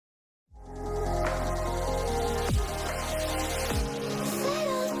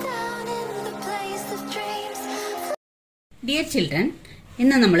Dear children,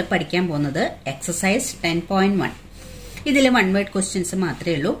 ഇന്ന് നമ്മൾ പഠിക്കാൻ പോകുന്നത് exercise 10.1. ഇതിൽ one word questions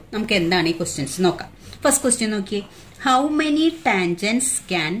മാത്രമേ ഉള്ളൂ. നമുക്ക് എന്താണ് ഈ questions നോക്കാം. First question നോക്കിയേ. How many tangents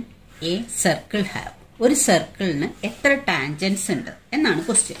can a circle have? ഒരു സർക്കിളിന് എത്ര ടാൻജൻസ് ഉണ്ട് എന്നാണ്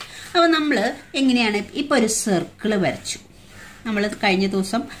ക്വസ്റ്റ്യൻ. അപ്പോൾ നമ്മൾ എങ്ങനെയാണ് ഇപ്പോൾ ഒരു സർക്കിൾ വരച്ചു. നമ്മൾ കഴിഞ്ഞ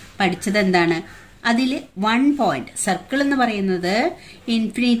ദിവസം പഠിച്ചത് എന്താണ്? അതിൽ 1 പോയിന്റ് സർക്കിൾ എന്ന് പറയുന്നത്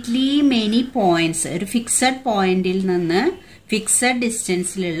ഇൻഫിനിറ്റ്ലി മെനി പോയിന്റ്സ്, ഒരു ഫിക്സഡ് പോയിന്റിൽ നിന്ന് ഫിക്സഡ്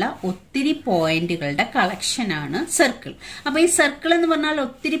ഡിസ്റ്റൻസിലുള്ള ഒത്തിരി പോയിന്റുകളുടെ കളക്ഷനാണ് സർക്കിൾ. അപ്പോൾ ഈ സർക്കിൾ എന്ന് പറഞ്ഞാൽ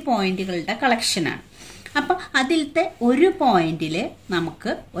ഒത്തിരി പോയിന്റുകളുടെ കളക്ഷനാണ്. അപ്പം അതിലത്തെ ഒരു പോയിന്റിൽ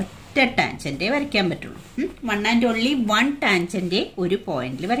നമുക്ക് ഒറ്റ ടാൻജന്റേ വരയ്ക്കാൻ പറ്റുള്ളൂ. 1 and only 1 ടാൻജന്റേ ഒരു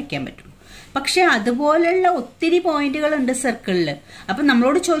പോയിന്റിൽ വരയ്ക്കാൻ പറ്റുള്ളൂ. പക്ഷെ അതുപോലുള്ള ഒത്തിരി പോയിന്റുകൾ ഉണ്ട് സർക്കിളിൽ. അപ്പം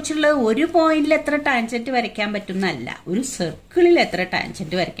നമ്മളോട് ചോദിച്ചിട്ടുള്ളത് ഒരു പോയിന്റിൽ എത്ര ടാൻജന്റ് വരയ്ക്കാൻ പറ്റുന്നല്ല, ഒരു സർക്കിളിൽ എത്ര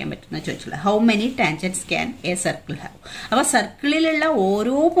ടാൻജന്റ് വരയ്ക്കാൻ പറ്റുന്ന ചോദിച്ചിട്ടുള്ളത്. How many ടാൻജന്റ്സ് can A circle have? അപ്പൊ സർക്കിളിലുള്ള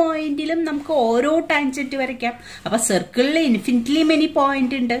ഓരോ പോയിന്റിലും നമുക്ക് ഓരോ ടാൻജന്റ് വരയ്ക്കാം. അപ്പൊ സർക്കിളിൽ ഇൻഫിനിറ്റ്ലി മെനി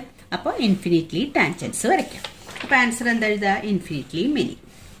പോയിന്റ് ഉണ്ട്. അപ്പോൾ ഇൻഫിനിറ്റ്ലി ടാൻജൻസ് വരയ്ക്കാം. അപ്പൊ ആൻസർ എന്താ എഴുതുക? Infinitely many.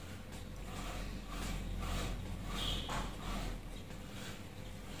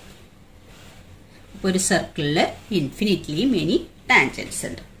 ഒരു സർക്കിളില് ഇൻഫിനിറ്റ്ലി മെനി ടാൻജൻസ്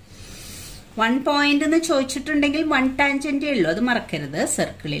ഉണ്ട്. 1 പോയിന്റ് എന്ന് ചോദിച്ചിട്ടുണ്ടെങ്കിൽ 1 ടാൻജന്റേ ഉള്ളൂ, അത് മറക്കരുത്.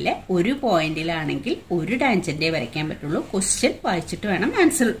 സർക്കിളിലെ ഒരു പോയിന്റിലാണെങ്കിൽ ഒരു ടാൻജന്റേ വരയ്ക്കാൻ പറ്റുള്ളൂ. ക്വസ്റ്റ്യൻ വായിച്ചിട്ട് വേണം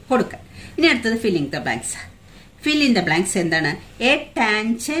ആൻസർ കൊടുക്കാൻ. ഇനി അടുത്തത് filling the blanks. Fill in the blanks എന്താണ്? A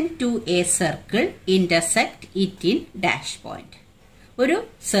tangent to a circle intersect it in dash point. ഒരു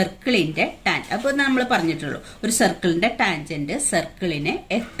സർക്കിളിന്റെ അപ്പോൾ നമ്മൾ പറഞ്ഞിട്ടുള്ളൂ ഒരു സർക്കിളിന്റെ ടാൻജന്റ് സർക്കിളിനെ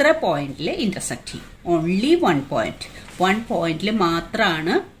എത്ര പോയിന്റിൽ ഇന്റർസെക്ട് ചെയ്യും? Only 1 point. 1 പോയിന്റിൽ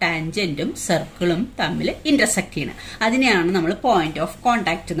മാത്രമാണ് ടാൻജന്റും സർക്കിളും തമ്മിൽ ഇന്റർസെക്ട് ചെയ്യുന്നത്. അതിനെയാണ് നമ്മൾ പോയിന്റ് ഓഫ്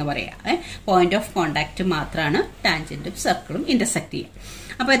കോണ്ടാക്ട് എന്ന് പറയുക. പോയിന്റ് ഓഫ് കോണ്ടാക്ട് മാത്രമാണ് ടാൻജന്റും സർക്കിളും ഇന്റർസെക്ട് ചെയ്യുക.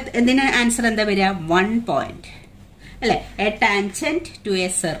 അപ്പൊ ഇതിന് ആൻസർ എന്താ വരിക? 1 പോയിന്റ് അല്ലെ? A tangent to A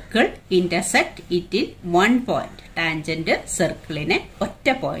circle intersect it in 1 point. Tangent സർക്കിളിനെ ഒറ്റ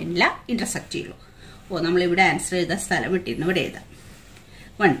പോയിന്റില ഇന്റർസെക്ട് ചെയ്യുള്ളൂ. ഓ, നമ്മളിവിടെ ആൻസർ ചെയ്ത സ്ഥലം വിട്ടിരുന്നു, ഇവിടെ എഴുതാം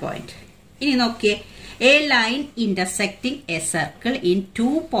 1 പോയിന്റ്. ഇനി നോക്കിയേ, A line intersecting A circle in 2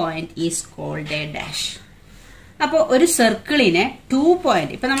 point is called A dash. അപ്പോൾ ഒരു സർക്കിളിനെ 2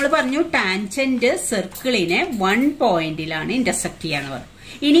 പോയിന്റ്, ഇപ്പൊ നമ്മൾ പറഞ്ഞു ടാൻജന്റ് സർക്കിളിനെ 1 പോയിന്റിലാണ് ഇന്റർസെക്ട് ചെയ്യാന്ന് പറഞ്ഞു.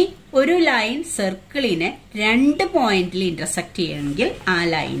 ഇനി ഒരു ലൈൻ സർക്കിളിനെ 2 പോയിന്റിൽ ഇന്റർസെക്ട് ചെയ്യണമെങ്കിൽ ആ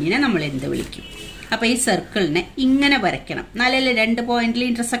ലൈനിനെ നമ്മൾ എന്ത് വിളിക്കും? അപ്പൊ ഈ സർക്കിളിനെ ഇങ്ങനെ വരയ്ക്കണം, എന്നാലല്ലേ 2 പോയിന്റിൽ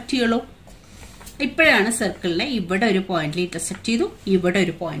ഇന്റർസെക്ട് ചെയ്യുള്ളൂ. ഇപ്പോഴാണ് സർക്കിളിനെ ഇവിടെ ഒരു പോയിന്റിൽ ഇന്റർസെക്ട് ചെയ്തു, ഇവിടെ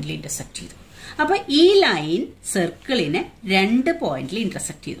ഒരു പോയിന്റിൽ ഇന്റർസെക്ട് ചെയ്തു. അപ്പൊ ഈ ലൈൻ സർക്കിളിനെ 2 പോയിന്റിൽ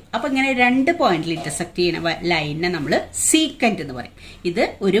ഇന്റർസെക്ട് ചെയ്തു. അപ്പൊ ഇങ്ങനെ 2 പോയിന്റിൽ ഇന്റർസെക്ട് ചെയ്യുന്ന ലൈനിനെ നമ്മൾ സീക്കന്റ് എന്ന് പറയും. ഇത്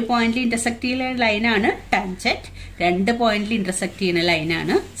ഒരു പോയിന്റിൽ ഇന്റർസെക്ട് ചെയ്യുന്ന ലൈനാണ് ടാൻജന്റ്, 2 പോയിന്റിൽ ഇന്റർസെക്ട് ചെയ്യുന്ന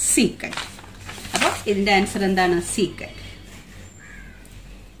ലൈനാണ് സീക്കന്റ്. അപ്പൊ ഇതിന്റെ ആൻസർ എന്താണ്? സീക്കന്റ്.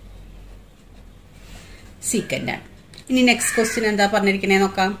 സീക്കന്റ് ആണ്. ഇനി നെക്സ്റ്റ് ക്വസ്റ്റ്യൻ എന്താ പറഞ്ഞിരിക്കണേ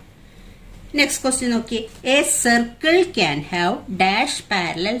നോക്കാം. നെക്സ്റ്റ് ക്വസ്റ്റ്യൻ നോക്കി. A circle can have dash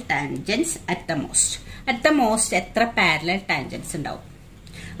parallel tangents at the most. At the most എത്ര പാരലൽ ടാൻജൻസ് ഉണ്ടാവും?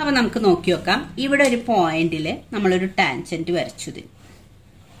 അപ്പൊ നമുക്ക് നോക്കി നോക്കാം. ഇവിടെ ഒരു പോയിന്റില് നമ്മളൊരു ടാൻജന്റ് വരച്ചു.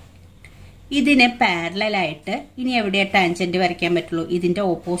 ഇതിനെ പാരലൽ ആയിട്ട് ഇനി എവിടെയാ ടാൻജന്റ് വരയ്ക്കാൻ പറ്റുള്ളൂ? ഇതിന്റെ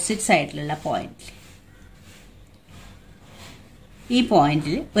ഓപ്പോസിറ്റ് സൈഡിലുള്ള പോയിന്റിൽ, ഈ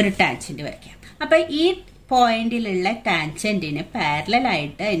പോയിന്റിൽ ഒരു ടാൻജന്റ് വരയ്ക്കാം. അപ്പൊ ഈ പോയിന്റിലുള്ള ടാൻജന്റിന് പാരലൽ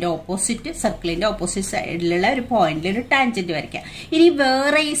ആയിട്ട് അതിന്റെ ഓപ്പോസിറ്റ് സർക്കിളിന്റെ ഓപ്പോസിറ്റ് സൈഡിലുള്ള ഒരു പോയിന്റിൽ ഒരു ടാൻജന്റ് വരയ്ക്കാം. ഇനി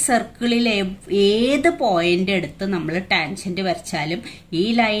വേറെ ഈ സർക്കിളിൽ ഏത് പോയിന്റ് എടുത്ത് നമ്മൾ ടാൻജന്റ് വരച്ചാലും ഈ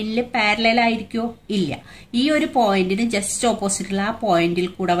ലൈനിൽ പാരലൽ ആയിരിക്കോ? ഇല്ല. ഈ ഒരു പോയിന്റിന് ജസ്റ്റ് ഓപ്പോസിറ്റുള്ള ആ പോയിന്റിൽ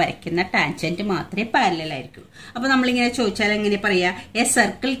കൂടെ വരയ്ക്കുന്ന ടാൻജന്റ് മാത്രമേ പാരലൽ ആയിരിക്കൂ. അപ്പൊ നമ്മളിങ്ങനെ ചോദിച്ചാൽ എങ്ങനെ പറയാ? A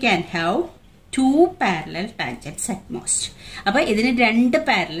circle can have 2 parallel ടാൻജന്റ്സ് at most. അപ്പൊ ഇതിന് 2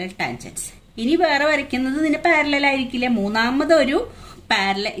 പാരലൽ ടാൻജന്റ്സ്. ഇനി വേറെ വരയ്ക്കുന്നത് ഇതിന് പാരലൽ ആയിരിക്കില്ല. മൂന്നാമതൊരു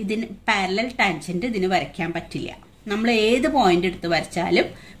ഇതിന് പാരലൽ ടാൻജന്റ് ഇതിന് വരയ്ക്കാൻ പറ്റില്ല. നമ്മൾ ഏത് പോയിന്റ് എടുത്ത് വരച്ചാലും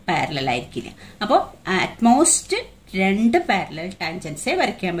പാരലൽ ആയിരിക്കില്ല. അപ്പോൾ അറ്റ്മോസ്റ്റ് 2 പാരലൽ ടാൻജന്റ്സേ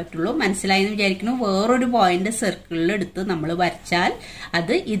വരയ്ക്കാൻ പറ്റുള്ളൂ. മനസ്സിലായെന്ന് വിചാരിക്കുന്നു. വേറൊരു പോയിന്റ് സർക്കിളിൽ എടുത്ത് നമ്മൾ വരച്ചാൽ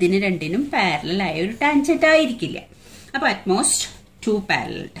അത് ഇതിന് രണ്ടിനും പാരലൽ ആയ ഒരു ടാൻജന്റ് ആയിരിക്കില്ല. അപ്പൊ അറ്റ്മോസ്റ്റ് 2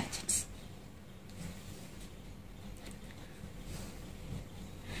 പാരലൽ ടാൻജന്റ്സ്.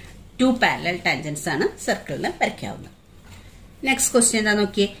 2 പാരലൽ ടാൻജൻസ് ആണ് സർക്കിളിന് വരയ്ക്കാവുന്നത്. നെക്സ്റ്റ് ക്വസ്റ്റ്യൻ എന്താ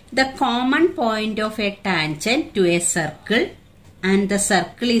നോക്കിയേ. The common point of A tangent to A circle and the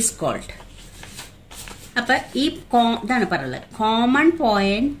circle is called. അപ്പൊ ഈ ഇതാണ് പറയുന്നത്, common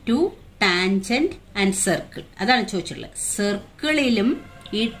point two tangent and circle. അതാണ് ചോദിച്ചിട്ടുള്ളത്. സർക്കിളിലും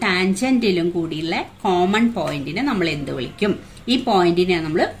ഈ ടാൻജന്റിലും കൂടിയുള്ള കോമൺ പോയിന്റിനെ നമ്മൾ എന്ത് വിളിക്കും? ഈ പോയിന്റിനെ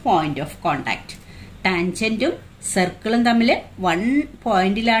നമ്മൾ പോയിന്റ് ഓഫ് കോണ്ടാക്ട്. ടാൻജന്റും സർക്കിളും തമ്മിൽ 1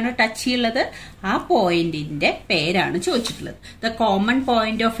 പോയിന്റിലാണ് ടച്ച് ചെയ്യുള്ളത്. ആ പോയിന്റിന്റെ പേരാണ് ചോദിച്ചിട്ടുള്ളത്. The common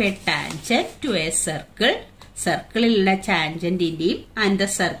point of A tangent to A circle. സർക്കിളിലുള്ള ടാൻജന്റിന്റെയും and the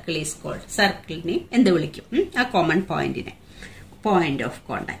circle is called. സർക്കിളിനെ എന്ത് വിളിക്കും? ആ കോമൺ പോയിന്റിനെ പോയിന്റ് ഓഫ്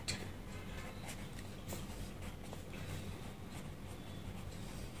കോണ്ടാക്ട്.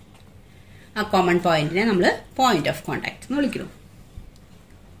 ആ കോമൺ പോയിന്റിനെ നമ്മൾ പോയിന്റ് ഓഫ് കോണ്ടാക്ട് എന്ന് വിളിക്കുന്നു.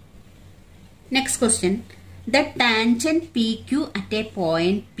 Next question. The tangent PQ at a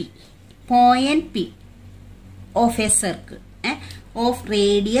point P of a circle of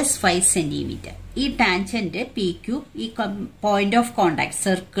radius 5 cm. ഈ ടാൻജന്റ് പി ക്യു ഈ പോയിന്റ് ഓഫ് കോണ്ടാക്ട്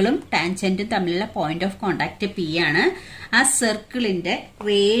സർക്കിളും ടാൻജന്റും തമ്മിലുള്ള പോയിന്റ് ഓഫ് കോണ്ടാക്ട് പി ആണ്. ആ സർക്കിളിന്റെ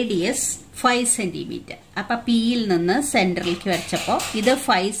റേഡിയസ് 5 സെന്റിമീറ്റർ. അപ്പൊ പിയിൽ നിന്ന് സെന്ററിലേക്ക് വരച്ചപ്പോ ഇത്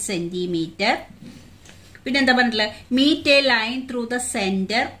 5 സെന്റിമീറ്റർ. പിന്നെ എന്താ പറഞ്ഞിട്ടുള്ളത്? Meet A line through the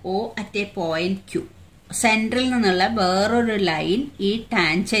centre O at A point Q. സെന്ററിൽ നിന്നുള്ള വേറൊരു ലൈൻ ഈ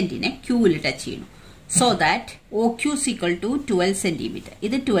ടാൻജന്റിനെ ക്യൂവിൽ ടച്ച് ചെയ്യുന്നു. So that OQ is equal to 12 centimetre.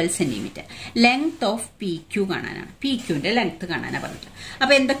 ഇത് 12 സെന്റിമീറ്റർ. ലെങ്ത് ഓഫ് PQ കാണാനാണ്. PQന്റെ ലെങ്ത് കാണാനാണ് പറഞ്ഞിട്ടുള്ളത്.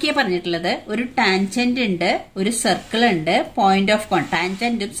 അപ്പൊ എന്തൊക്കെയാ പറഞ്ഞിട്ടുള്ളത്? ഒരു ടാൻജന്റ് ഉണ്ട്, ഒരു സർക്കിൾ ഉണ്ട്. പോയിന്റ് ഓഫ്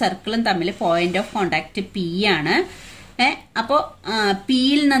ടാൻജന്റും സർക്കിളും തമ്മിൽ പോയിന്റ് ഓഫ് കോണ്ടാക്ട് P ആണ്. അപ്പോ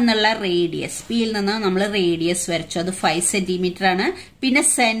പിയിൽ നിന്നുള്ള റേഡിയസ്, പിയിൽ നിന്ന് നമ്മൾ റേഡിയസ് വരച്ചു, അത് 5 സെന്റിമീറ്റർ ആണ്. പിന്നെ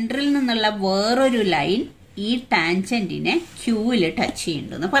സെന്ററിൽ നിന്നുള്ള വേറൊരു ലൈൻ ഈ ടാൻജന്റിനെ ക്യൂവിൽ ടച്ച്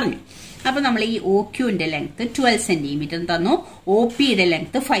ചെയ്യുന്നുണ്ടെന്ന് പറഞ്ഞു. അപ്പൊ നമ്മൾ ഈ OQന്റെ ലെങ്ത് 12 സെന്റിമീറ്റർ തന്നു, OPയുടെ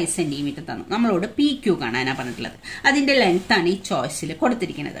ലെങ്ത് 5 സെന്റിമീറ്റർ തന്നു. നമ്മളോട് PQ കാണാനാണ് പറഞ്ഞിട്ടുള്ളത്. അതിന്റെ ലെങ്ത് ആണ് ഈ ചോയ്സിൽ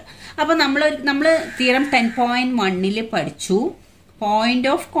കൊടുത്തിരിക്കുന്നത്. അപ്പൊ നമ്മൾ തിയറം 10.1 പഠിച്ചു. പോയിന്റ്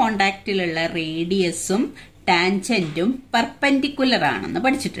ഓഫ് കോണ്ടാക്റ്റിലുള്ള റേഡിയസും ടാൻജന്റും പെർപെൻഡിക്കുലർ ആണെന്ന്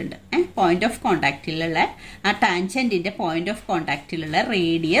പഠിച്ചിട്ടുണ്ട്. പോയിന്റ് ഓഫ് കോണ്ടാക്റ്റിലുള്ള ആ ടാൻജന്റിന്റെ പോയിന്റ് ഓഫ് കോണ്ടാക്റ്റിലുള്ള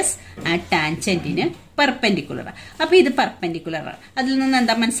റേഡിയസ് ആ ടാൻജന്റിന് പെർപെൻഡിക്കുലർ. അപ്പൊ ഇത് പെർപെൻഡിക്കുലർ ആണ്. അതിൽ നിന്ന്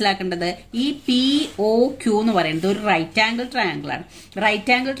എന്താ മനസ്സിലാക്കേണ്ടത്? ഈ POQ എന്ന് പറയുന്നത് ഒരു റൈറ്റ് ആംഗിൾ ട്രയാംഗിൾ ആണ്.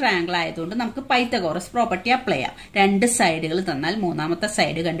 റൈറ്റ് ആംഗിൾ ട്രയാംഗിൾ ആയതുകൊണ്ട് നമുക്ക് പൈത്തഗോറസ് പ്രോപ്പർട്ടി അപ്ലൈ ചെയ്യാം. 2 സൈഡുകൾ തന്നാൽ മൂന്നാമത്തെ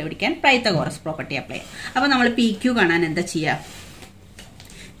സൈഡ് കണ്ടുപിടിക്കാൻ പൈത്തഗോറസ് പ്രോപ്പർട്ടി അപ്ലൈ ചെയ്യാം. അപ്പൊ നമ്മൾ PQ കാണാൻ എന്താ ചെയ്യാ?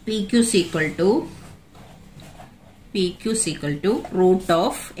 PQ is equal to root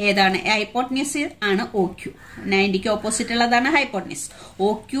of ഏതാണ്? ഹൈപ്പോട്ടന്യൂസ് ആണ് OQ. 90ക്ക് ഓപ്പോസിറ്റ് ഉള്ളതാണ് hypotenuse.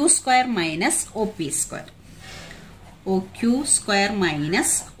 OQ square minus OP square. OQ square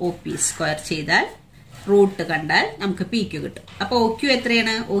minus OP square ചെയ്താൽ റൂട്ട് കണ്ടാൽ നമുക്ക് PQ കിട്ടും. അപ്പൊ OQ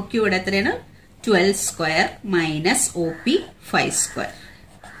എത്രയാണ്? OQ ഇവിടെ എത്രയാണ്? 12 square minus OP 5 square.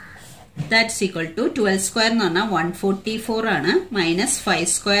 That's equal to 12 square എന്ന് പറഞ്ഞാൽ 144 ആണ്, മൈനസ് 5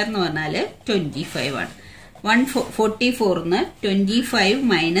 സ്ക്വയർ എന്ന് പറഞ്ഞാൽ 25 ആണ്. 144 25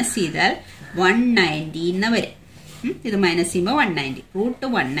 മൈനസ് ചെയ്താൽ 190 എന്ന് വരും. ഇത് മൈനസ് ചെയ്യുമ്പോൾ 190, റൂട്ട്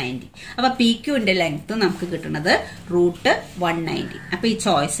 190. അപ്പൊ PQന്റെ ലെങ്ത് നമുക്ക് കിട്ടുന്നത് റൂട്ട് 190. അപ്പൊ ഈ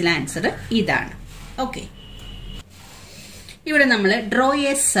ചോയ്സിലെ ആൻസർ ഇതാണ്. ഓക്കെ, ഇവിടെ നമ്മൾ draw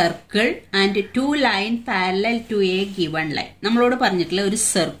A circle and 2 line parallel to A given line. നമ്മളോട് പറഞ്ഞിട്ടുള്ള ഒരു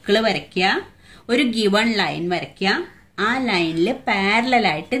സർക്കിൾ വരയ്ക്കുക, ഒരു ഗിവൺ ലൈൻ വരയ്ക്കുക. ആ ലൈനിൽ പാരലൽ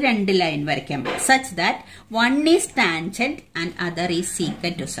ആയിട്ട് 2 ലൈൻ വരയ്ക്കാൻ പറ്റും. Such that 1 is tangent and other is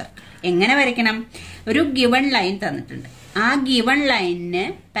secant to circle. എങ്ങനെ വരയ്ക്കണം? ഒരു ഗിവൺ ലൈൻ തന്നിട്ടുണ്ട്. ആ ഗിവൺ ലൈനിന്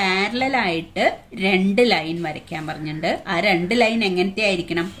പാരലൽ ആയിട്ട് 2 ലൈൻ വരയ്ക്കാൻ പറഞ്ഞിട്ടുണ്ട്. ആ 2 ലൈൻ എങ്ങനത്തെ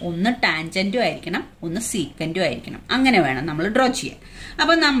ആയിരിക്കണം? ഒന്ന് ടാൻജന്റും ആയിരിക്കണം, ഒന്ന് സീക്കന്റും ആയിരിക്കണം. അങ്ങനെ വേണം നമ്മൾ ഡ്രോ ചെയ്യാൻ.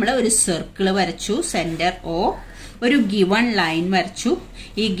 അപ്പൊ നമ്മൾ ഒരു സർക്കിൾ വരച്ചു, സെന്റർ O, ഒരു ഗിവൺ ലൈൻ വരച്ചു.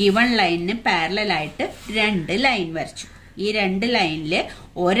 ഈ ഗിവൺ ലൈനിന് പാരലൽ ആയിട്ട് 2 ലൈൻ വരച്ചു. ഈ 2 ലൈനില്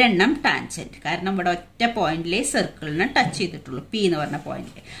ഒരെണ്ണം ടാൻജന്റ്, കാരണം ഇവിടെ ഒറ്റ പോയിന്റിലെ സർക്കിളിനെ ടച്ച് ചെയ്തിട്ടുള്ളൂ, P എന്ന് പറഞ്ഞ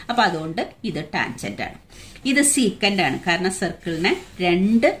പോയിന്റില്. അപ്പൊ അതുകൊണ്ട് ഇത് ടാൻജന്റ് ആണ്. ഇത് സീക്കന്റ് ആണ്, കാരണം സർക്കിളിനെ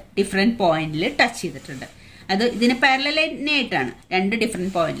 2 ഡിഫറെന്റ് പോയിന്റിൽ ടച്ച് ചെയ്തിട്ടുണ്ട്. അത് ഇതിന് പാരലലായിട്ടാണ്, 2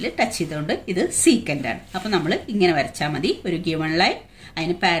 ഡിഫറെന്റ് പോയിന്റിൽ ടച്ച് ചെയ്തുകൊണ്ട് ഇത് സീക്കന്റ് ആണ്. അപ്പൊ നമ്മൾ ഇങ്ങനെ വരച്ചാൽ മതി. ഒരു ഗിവൺ ലൈൻ,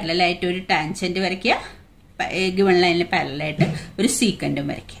 അതിന് പാരലലായിട്ട് ഒരു ടാൻജന്റ് വരയ്ക്കുക, ഗിവൺ ലൈനിൽ പാരലലായിട്ട് ഒരു സീക്കന്റും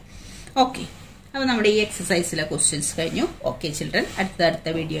വരയ്ക്കുക. ഓക്കെ, അപ്പോൾ നമ്മുടെ ഈ എക്സസൈസിലെ ക്വസ്റ്റ്യൻസ് കഴിഞ്ഞു. ഓക്കെ ചിൽഡ്രൻ, അടുത്ത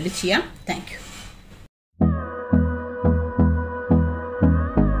വീഡിയോയിൽ ചെയ്യാം. Thank you.